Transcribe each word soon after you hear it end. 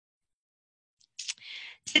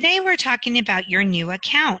Today we're talking about your new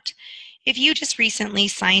account. If you just recently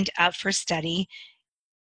signed up for Study,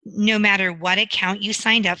 no matter what account you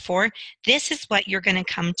signed up for, this is what you're going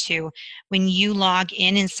to come to. When you log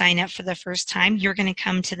in and sign up for the first time, you're going to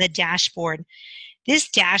come to the dashboard. This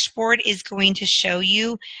dashboard is going to show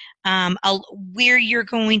you where you're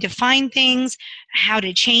going to find things, how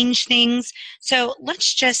to change things. So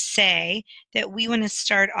let's just say that we want to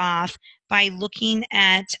start off by looking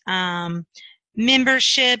at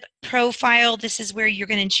membership profile. This is where you're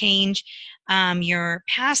going to change your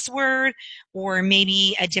password or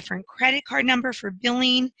maybe a different credit card number for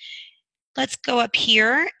billing. Let's go up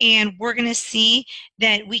here and we're going to see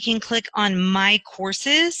that we can click on My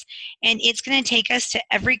Courses, and it's going to take us to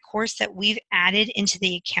every course that we've added into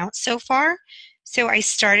the account so far. So I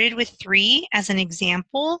started with 3 as an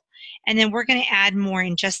example, and then we're going to add more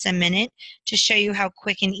in just a minute to show you how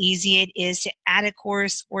quick and easy it is to add a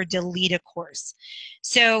course or delete a course.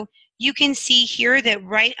 So you can see here that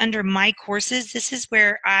right under My Courses, this is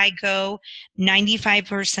where I go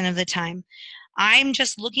 95% of the time. I'm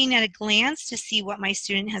just looking at a glance to see what my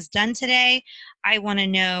student has done today. I want to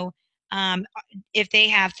know if they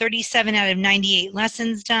have 37 out of 98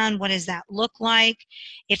 lessons done, what does that look like?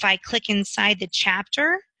 If I click inside the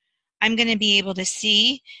chapter, I'm going to be able to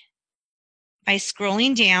see by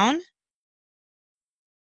scrolling down,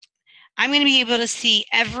 I'm going to be able to see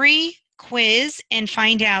every quiz and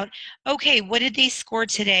find out, okay, what did they score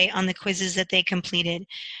today on the quizzes that they completed?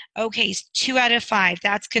 Okay, 2 out of 5.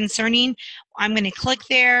 That's concerning. I'm going to click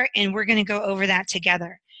there and we're going to go over that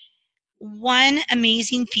together. One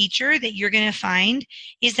amazing feature that you're going to find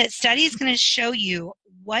is that Study is going to show you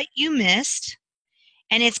what you missed,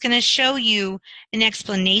 and it's going to show you an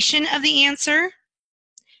explanation of the answer,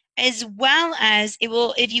 as well as it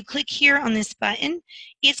will, if you click here on this button,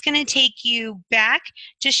 it's going to take you back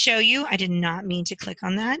to show you, I did not mean to click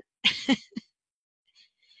on that.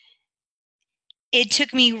 It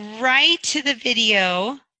took me right to the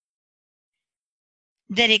video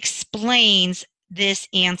that explains this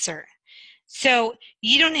answer. So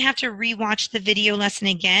you don't have to rewatch the video lesson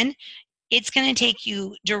again. It's going to take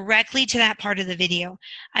you directly to that part of the video.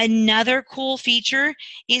 Another cool feature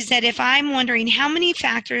is that if I'm wondering how many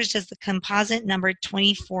factors does the composite number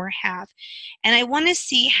 24 have, and I want to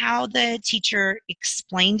see how the teacher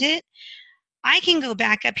explained it, I can go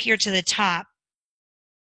back up here to the top.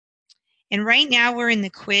 And right now we're in the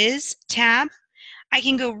quiz tab. I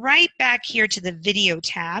can go right back here to the video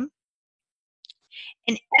tab.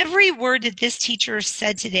 And every word that this teacher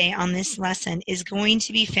said today on this lesson is going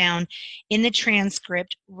to be found in the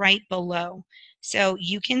transcript right below. So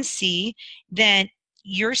you can see that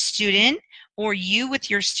your student or you with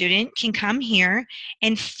your student can come here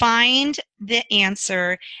and find the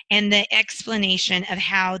answer and the explanation of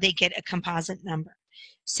how they get a composite number.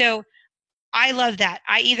 So I love that.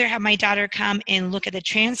 I either have my daughter come and look at the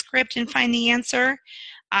transcript and find the answer.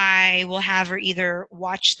 I will have her either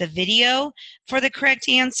watch the video for the correct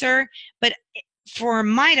answer, but for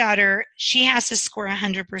my daughter, she has to score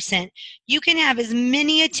 100%. You can have as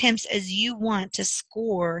many attempts as you want to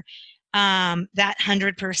score that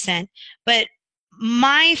 100%, but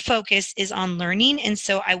my focus is on learning, and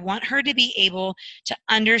so I want her to be able to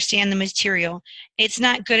understand the material. It's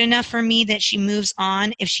not good enough for me that she moves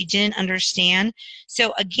on if she didn't understand.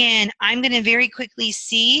 So again, I'm going to very quickly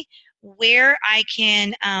see where I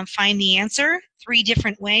can find the answer 3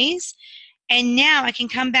 different ways. And now I can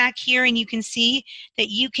come back here and you can see that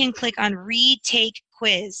you can click on Retake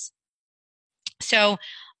Quiz. So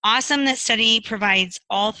awesome that Study provides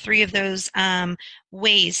all 3 of those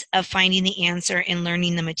ways of finding the answer and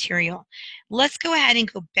learning the material. Let's go ahead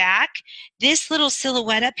and go back. This little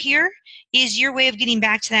silhouette up here is your way of getting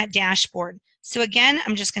back to that dashboard. So again,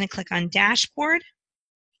 I'm just going to click on Dashboard,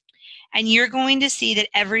 and you're going to see that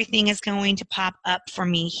everything is going to pop up for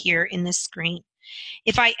me here in the screen.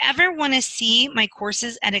 If I ever want to see my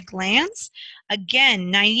courses at a glance,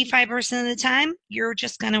 again, 95% of the time, you're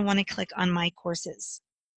just going to want to click on My Courses.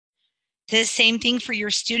 The same thing for your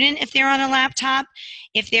student if they're on a laptop.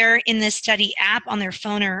 If they're in the Study app on their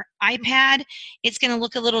phone or iPad, it's going to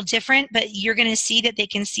look a little different, but you're going to see that they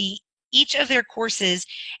can see each of their courses,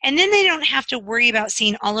 and then they don't have to worry about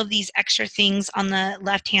seeing all of these extra things on the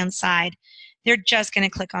left-hand side. They're just going to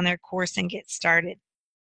click on their course and get started.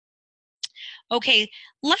 Okay,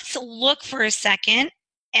 let's look for a second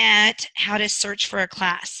at how to search for a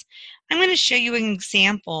class. I'm going to show you an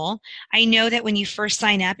example. I know that when you first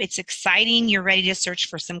sign up, it's exciting. You're ready to search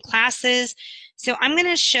for some classes. So I'm going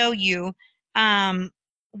to show you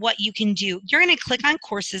what you can do. You're going to click on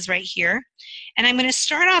courses right here. And I'm going to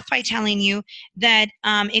start off by telling you that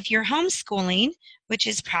if you're homeschooling, which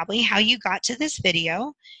is probably how you got to this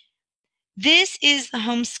video, this is the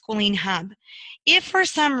homeschooling hub. If for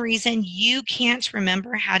some reason you can't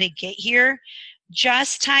remember how to get here,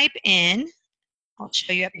 just type in, I'll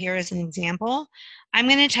show you up here as an example. I'm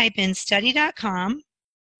going to type in Study.com,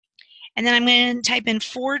 and then I'm going to type in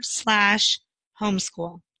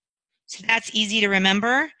 /homeschool. So that's easy to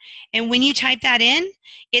remember. And when you type that in,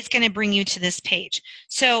 it's going to bring you to this page.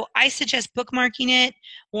 So I suggest bookmarking it,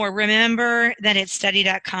 or remember that it's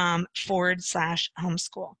Study.com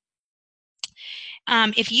 /homeschool.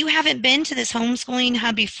 If you haven't been to this homeschooling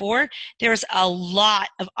hub before, there's a lot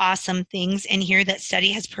of awesome things in here that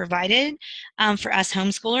Study has provided for us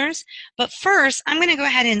homeschoolers. But first, I'm going to go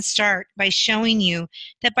ahead and start by showing you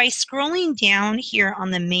that by scrolling down here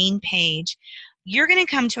on the main page, you're going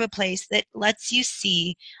to come to a place that lets you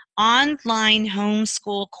see online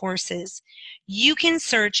homeschool courses. You can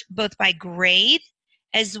search both by grade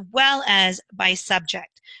as well as by subject.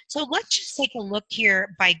 So let's just take a look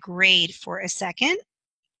here by grade for a second.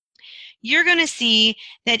 You're going to see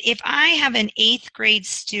that if I have an 8th grade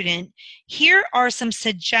student, here are some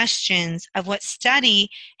suggestions of what Study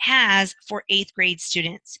has for 8th grade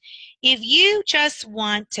students. If you just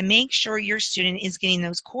want to make sure your student is getting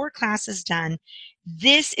those core classes done,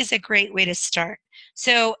 this is a great way to start.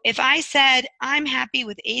 So if I said, I'm happy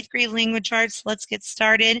with 8th grade language arts, let's get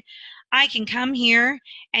started, I can come here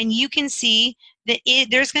and you can see that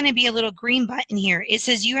there's going to be a little green button here. It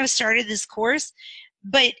says you have started this course,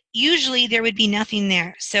 but usually there would be nothing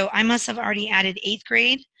there. So I must have already added 8th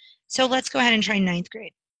grade. So let's go ahead and try 9th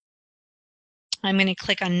grade. I'm going to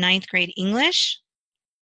click on 9th grade English.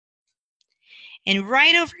 And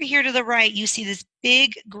right over here to the right, you see this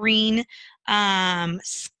big green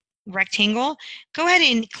rectangle. Go ahead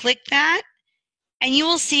and click that, and you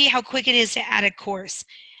will see how quick it is to add a course.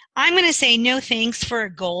 I'm going to say no thanks for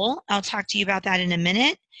a goal. I'll talk to you about that in a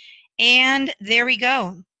minute. And there we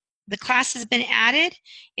go. The class has been added.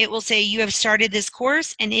 It will say you have started this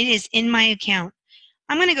course, and it is in my account.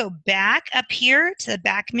 I'm going to go back up here to the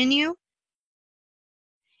back menu,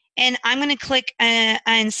 and I'm going to click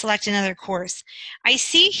and select another course. I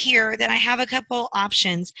see here that I have a couple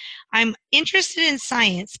options. I'm interested in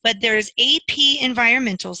science, but there's AP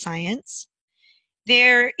Environmental Science.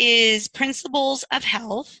 There is Principles of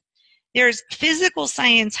Health. There's Physical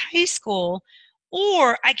Science High School,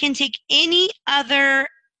 or I can take any other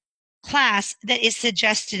class that is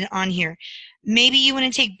suggested on here. Maybe you want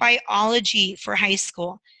to take biology for high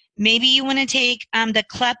school. Maybe you want to take the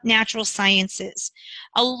CLEP Natural Sciences.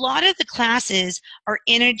 A lot of the classes are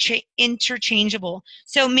interchangeable.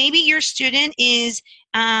 So maybe your student is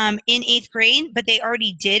in 8th grade, but they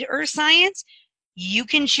already did Earth Science. You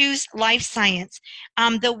can choose Life Science.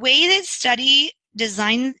 The way that Study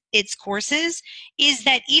designed its courses is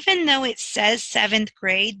that even though it says 7th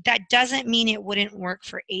grade, that doesn't mean it wouldn't work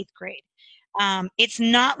for 8th grade. It's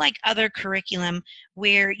not like other curriculum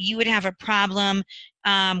where you would have a problem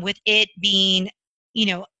with it being,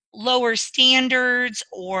 lower standards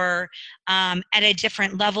or at a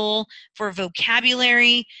different level for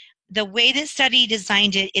vocabulary. The way that Study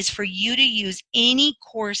designed it is for you to use any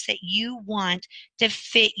course that you want to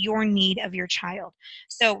fit your need of your child.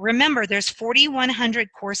 So remember, there's 4,100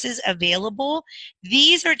 courses available.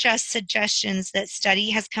 These are just suggestions that Study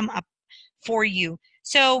has come up for you.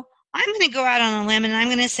 So I'm going to go out on a limb, and I'm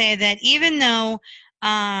going to say that even though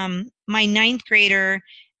my 9th grader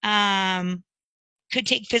could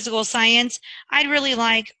take physical science, I'd really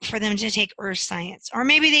like for them to take earth science. Or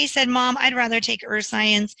maybe they said, Mom, I'd rather take earth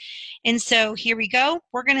science. And so here we go.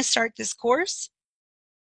 We're going to start this course.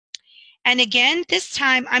 And again, this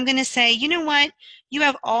time I'm going to say, you know what? You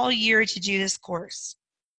have all year to do this course.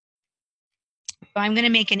 So I'm going to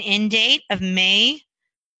make an end date of May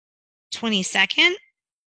 22nd.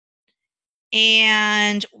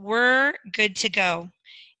 And we're good to go.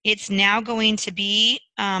 It's now going to be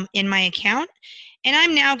in my account. And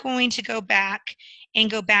I'm now going to go back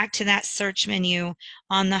to that search menu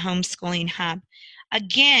on the Homeschooling Hub.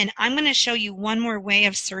 Again, I'm going to show you one more way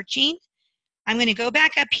of searching. I'm going to go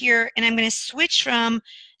back up here, and I'm going to switch from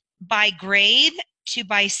by grade to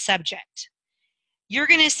by subject. You're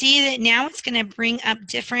going to see that now it's going to bring up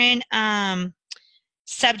different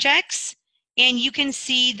subjects. And you can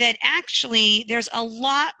see that actually there's a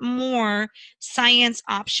lot more science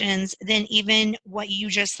options than even what you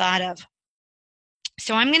just thought of.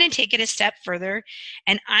 So I'm going to take it a step further,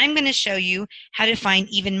 and I'm going to show you how to find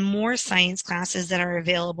even more science classes that are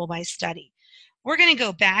available by Study. We're going to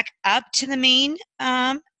go back up to the main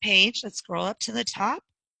page. Let's scroll up to the top.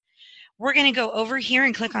 We're going to go over here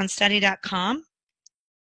and click on Study.com.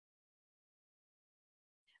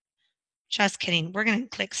 Just kidding. We're going to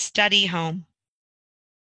click Study Home.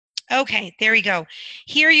 Okay, there we go.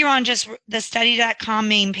 Here you're on just the Study.com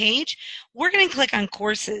main page. We're going to click on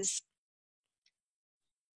Courses.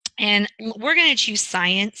 And we're going to choose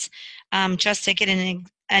Science just to get an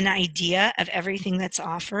idea of everything that's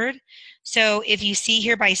offered. So if you see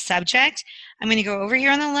here by subject, I'm going to go over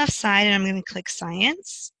here on the left side and I'm going to click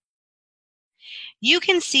Science. You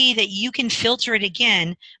can see that you can filter it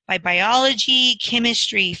again by biology,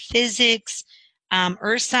 chemistry, physics,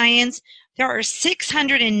 earth science. There are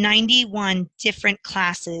 691 different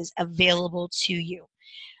classes available to you.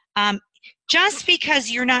 Just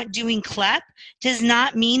because you're not doing CLEP does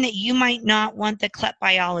not mean that you might not want the CLEP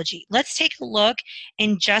biology. Let's take a look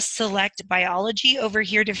and just select biology over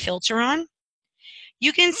here to filter on.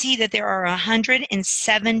 You can see that there are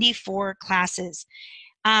 174 classes.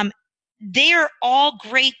 They are all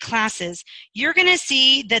great classes. You're going to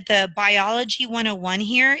see that the Biology 101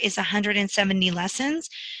 here is 170 lessons.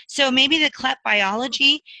 So maybe the CLEP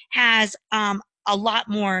Biology has a lot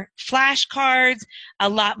more flashcards, a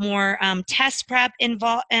lot more test prep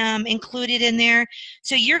included in there.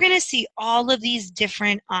 So you're going to see all of these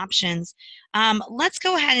different options. Let's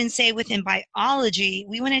go ahead and say within biology,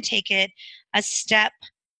 we want to take it a step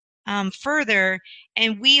further,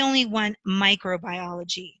 and we only want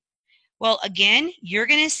microbiology. Well, again, you're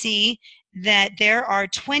going to see that there are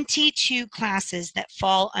 22 classes that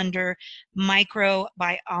fall under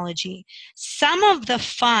microbiology. Some of the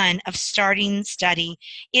fun of starting study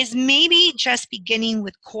is maybe just beginning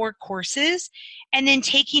with core courses and then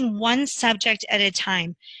taking one subject at a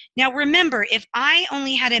time. Now remember, if I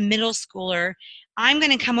only had a middle schooler, I'm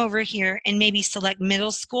going to come over here and maybe select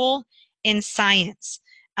middle school in science.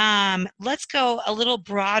 Let's go a little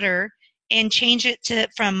broader and change it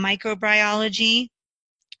from microbiology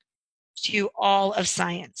to all of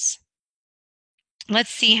science.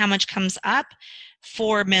 Let's see how much comes up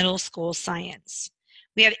for middle school science.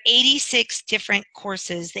 We have 86 different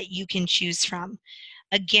courses that you can choose from.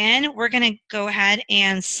 Again, we're going to go ahead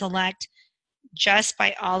and select just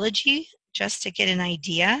biology just to get an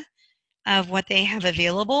idea of what they have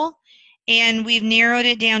available. And we've narrowed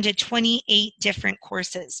it down to 28 different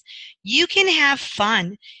courses. You can have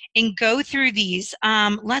fun and go through these.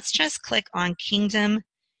 Let's just click on Kingdom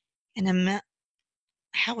and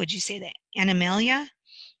how would you say that? Animalia.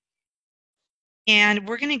 And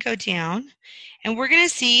we're going to go down and we're going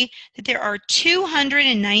to see that there are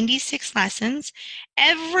 296 lessons.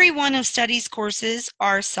 Every one of Study's courses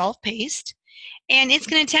are self-paced. And it's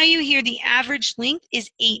going to tell you here the average length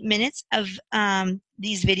is 8 minutes of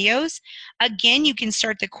these videos. Again, you can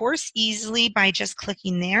start the course easily by just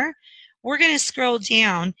clicking there. We're going to scroll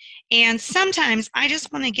down, and sometimes I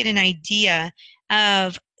just want to get an idea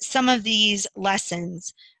of some of these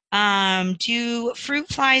lessons. Do fruit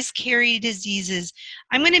flies carry diseases?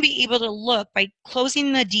 I'm going to be able to look by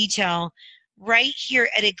closing the detail right here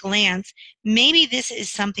at a glance. Maybe this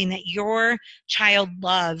is something that your child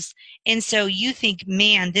loves, and so you think,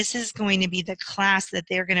 man, this is going to be the class that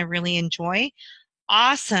they're going to really enjoy.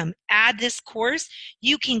 Awesome. Add this course.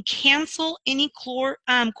 You can cancel any course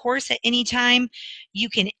at any time. You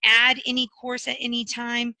can add any course at any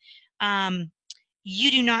time.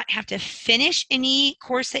 You do not have to finish any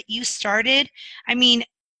course that you started. I mean,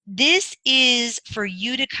 this is for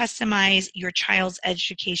you to customize your child's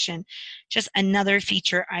education. Just another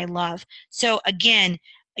feature I love. So again,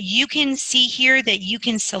 you can see here that you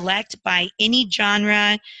can select by any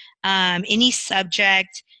genre, any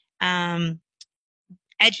subject,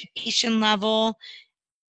 education level.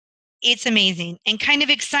 It's amazing and kind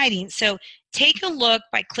of exciting. So take a look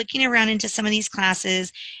by clicking around into some of these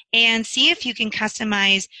classes and see if you can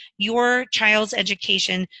customize your child's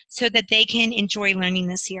education so that they can enjoy learning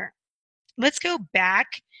this year. Let's go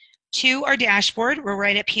back to our dashboard. We're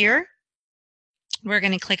right up here. We're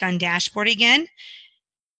going to click on dashboard again.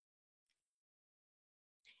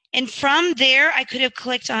 And from there, I could have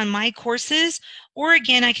clicked on my courses, or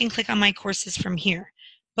again, I can click on my courses from here.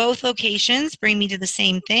 Both locations bring me to the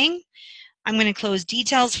same thing. I'm going to close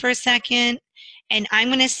details for a second, and I'm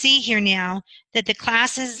going to see here now that the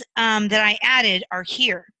classes that I added are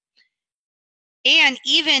here. And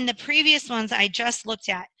even the previous ones I just looked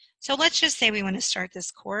at. So let's just say we want to start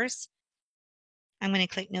this course. I'm going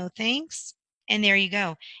to click no thanks, and there you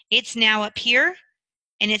go. It's now up here,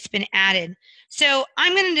 and it's been added. So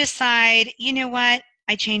I'm going to decide, you know what,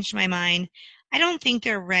 I changed my mind. I don't think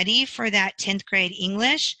they're ready for that 10th grade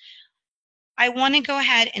English. I want to go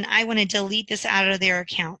ahead and I want to delete this out of their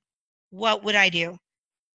account. What would I do?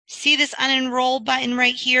 See this unenroll button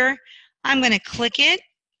right here? I'm going to click it,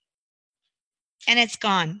 and it's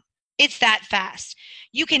gone. It's that fast.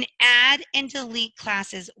 You can add and delete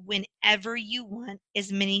classes whenever you want,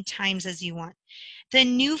 as many times as you want. The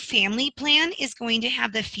new family plan is going to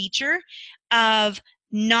have the feature of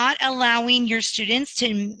not allowing your students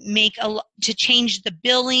to change the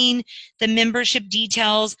billing, the membership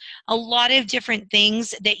details, a lot of different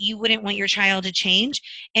things that you wouldn't want your child to change.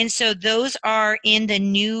 And so those are in the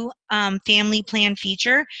new family plan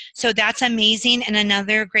feature. So that's amazing and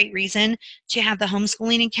another great reason to have the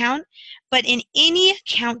homeschooling account. But in any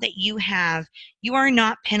account that you have, you are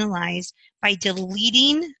not penalized by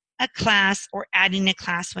deleting a class or adding a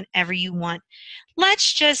class whenever you want.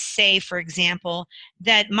 Let's just say, for example,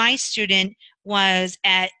 that my student was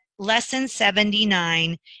at lesson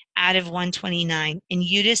 79 out of 129 and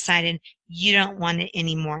you decided you don't want it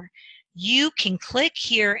anymore. You can click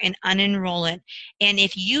here and unenroll it. And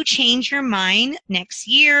if you change your mind next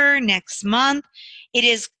year, next month, it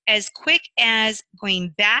is as quick as going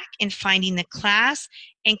back and finding the class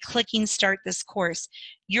and clicking start this course.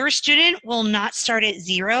 Your student will not start at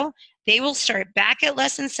 0. They will start back at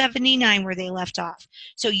lesson 79 where they left off.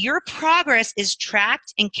 So your progress is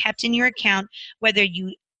tracked and kept in your account, whether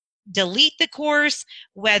you delete the course,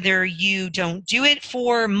 whether you don't do it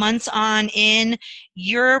for months on end,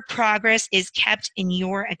 your progress is kept in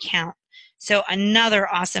your account. So another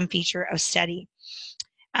awesome feature of Study.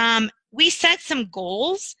 We set some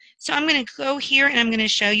goals. So I'm going to go here and I'm going to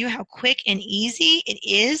show you how quick and easy it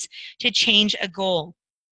is to change a goal.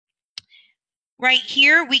 Right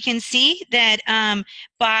here, we can see that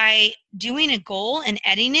by doing a goal and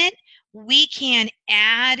editing it, we can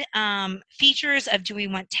add features of, do we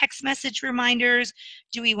want text message reminders?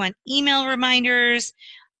 Do we want email reminders?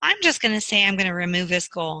 I'm just going to say I'm going to remove this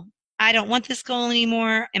goal. I don't want this goal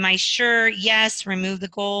anymore. Am I sure? Yes, remove the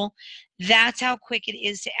goal. That's how quick it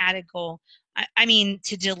is to add a goal. I mean,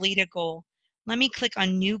 to delete a goal. Let me click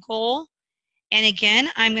on New Goal. And again,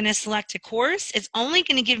 I'm going to select a course. It's only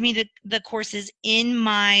going to give me the courses in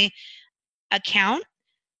my account.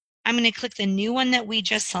 I'm going to click the new one that we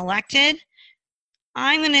just selected.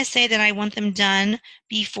 I'm going to say that I want them done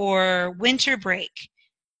before winter break.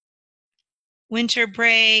 Winter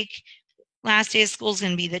break, last day of school is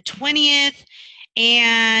going to be the 20th.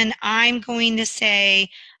 And I'm going to say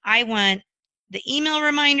I want the email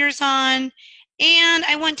reminders on, and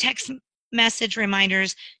I want text message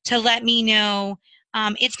reminders to let me know.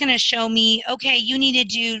 It's going to show me, okay, you need to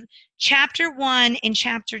do chapter 1 and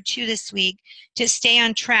chapter 2 this week to stay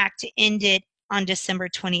on track to end it on December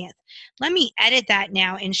 20th. Let me edit that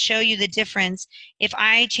now and show you the difference. If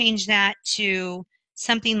I change that to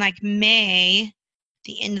something like May,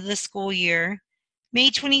 the end of the school year, May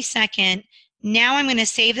 22nd, now I'm going to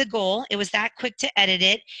save the goal. It was that quick to edit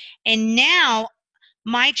it. And now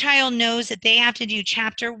my child knows that they have to do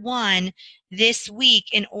chapter 1 this week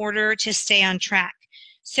in order to stay on track.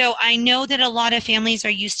 So I know that a lot of families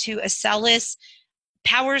are used to a Acellus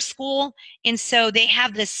Power School, and so they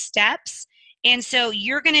have the steps. And so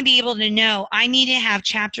you're going to be able to know, I need to have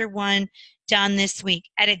chapter 1 done this week.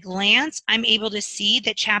 At a glance, I'm able to see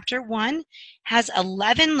that chapter 1 has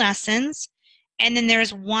 11 lessons, and then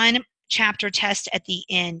there's 1 chapter test at the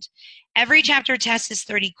end. Every chapter test is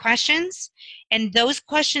 30 questions, and those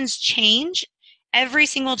questions change every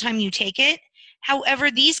single time you take it.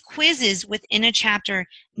 However, these quizzes within a chapter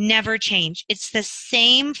never change. It's the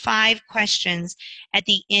same 5 questions at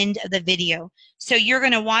the end of the video. So you're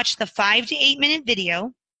going to watch the 5 to 8 minute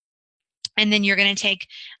video, and then you're going to take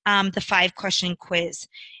the 5-question quiz.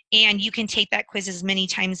 And you can take that quiz as many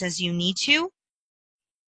times as you need to,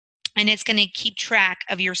 and it's going to keep track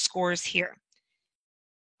of your scores here.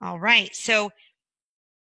 All right, so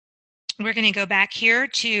we're going to go back here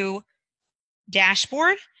to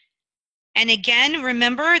dashboard. And again,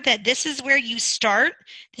 remember that this is where you start.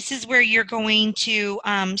 This is where you're going to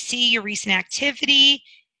see your recent activity.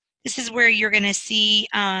 This is where you're going to see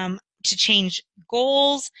to change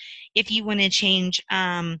goals. If you want to change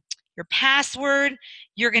your password,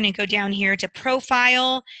 you're going to go down here to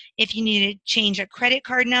profile. If you need to change a credit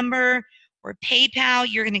card number or PayPal,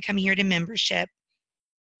 you're going to come here to membership.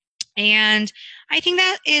 And I think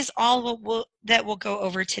that is all that we'll go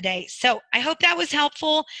over today. So I hope that was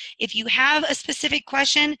helpful. If you have a specific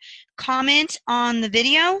question, comment on the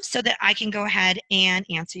video so that I can go ahead and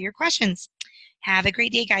answer your questions. Have a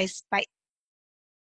great day, guys. Bye.